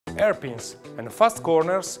hairpins and fast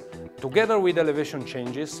corners, together with elevation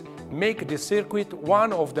changes, make this circuit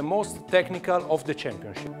one of the most technical of the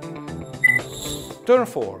championship. Turn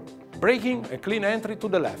 4. Braking a clean entry to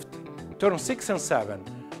the left. Turn 6 and 7.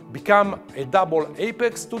 Become a double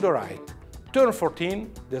apex to the right. Turn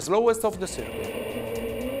 14, the slowest of the circuit.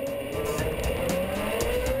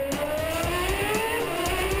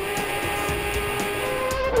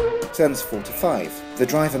 Turns 4 to 5. The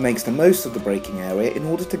driver makes the most of the braking area in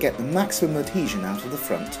order to get the maximum adhesion out of the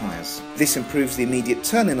front tyres. This improves the immediate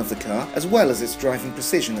turn-in of the car as well as its driving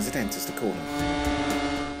precision as it enters the corner.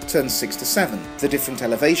 Turns 6 to 7. The different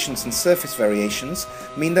elevations and surface variations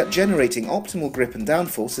mean that generating optimal grip and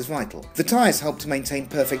downforce is vital. The tyres help to maintain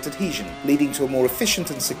perfect adhesion, leading to a more efficient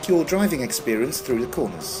and secure driving experience through the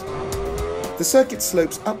corners. The circuit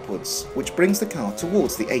slopes upwards, which brings the car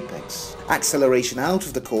towards the apex. Acceleration out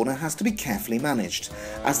of the corner has to be carefully managed,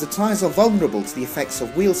 as the tyres are vulnerable to the effects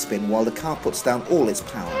of wheel spin while the car puts down all its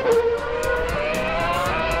power.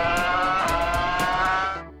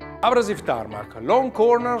 Abrasive tarmac, long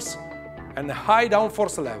corners and a high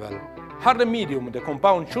downforce level. Hard and medium, the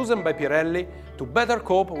compound chosen by Pirelli to better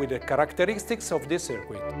cope with the characteristics of this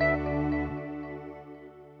circuit.